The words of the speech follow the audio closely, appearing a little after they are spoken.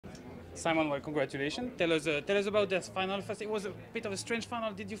Simon, well, congratulations. Tell us about this final. First, it was a bit of a strange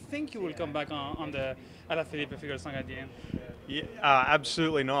final. Did you think you will come back on the Alaphilippe figure song at the end? Yeah,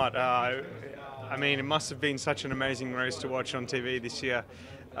 absolutely not. I mean, it must have been such an amazing race to watch on TV this year.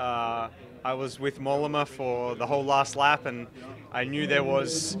 Uh, I was with Mollema for the whole last lap, and I knew there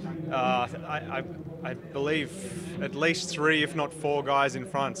was, I believe, at least three, if not four guys in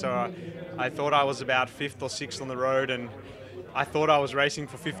front. So I thought I was about fifth or sixth on the road, and I thought I was racing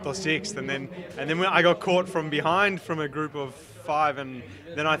for fifth or sixth, and then when I got caught from behind from a group of five, and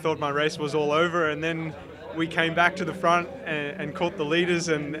then I thought my race was all over, and then we came back to the front and caught the leaders,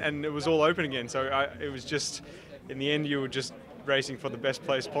 and it was all open again. So it was just, in the end, you were just racing for the best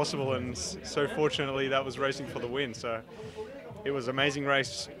place possible, and so fortunately that was racing for the win. So it was an amazing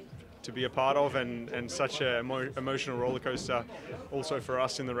race to be a part of, and such an emotional roller coaster also for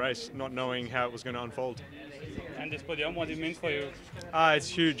us in the race, not knowing how it was going to unfold. And this podium, what it means for you? It's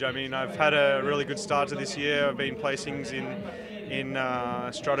huge. I mean, I've had a really good start to this year. I've been placings in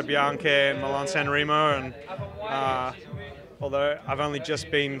Strade Bianche and Milan San Remo, and although I've only just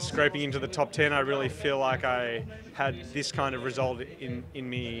been scraping into the top 10, I really feel like I had this kind of result in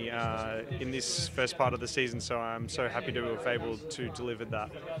me in this first part of the season. So I'm so happy to have able to deliver that.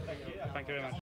 Thank you very much.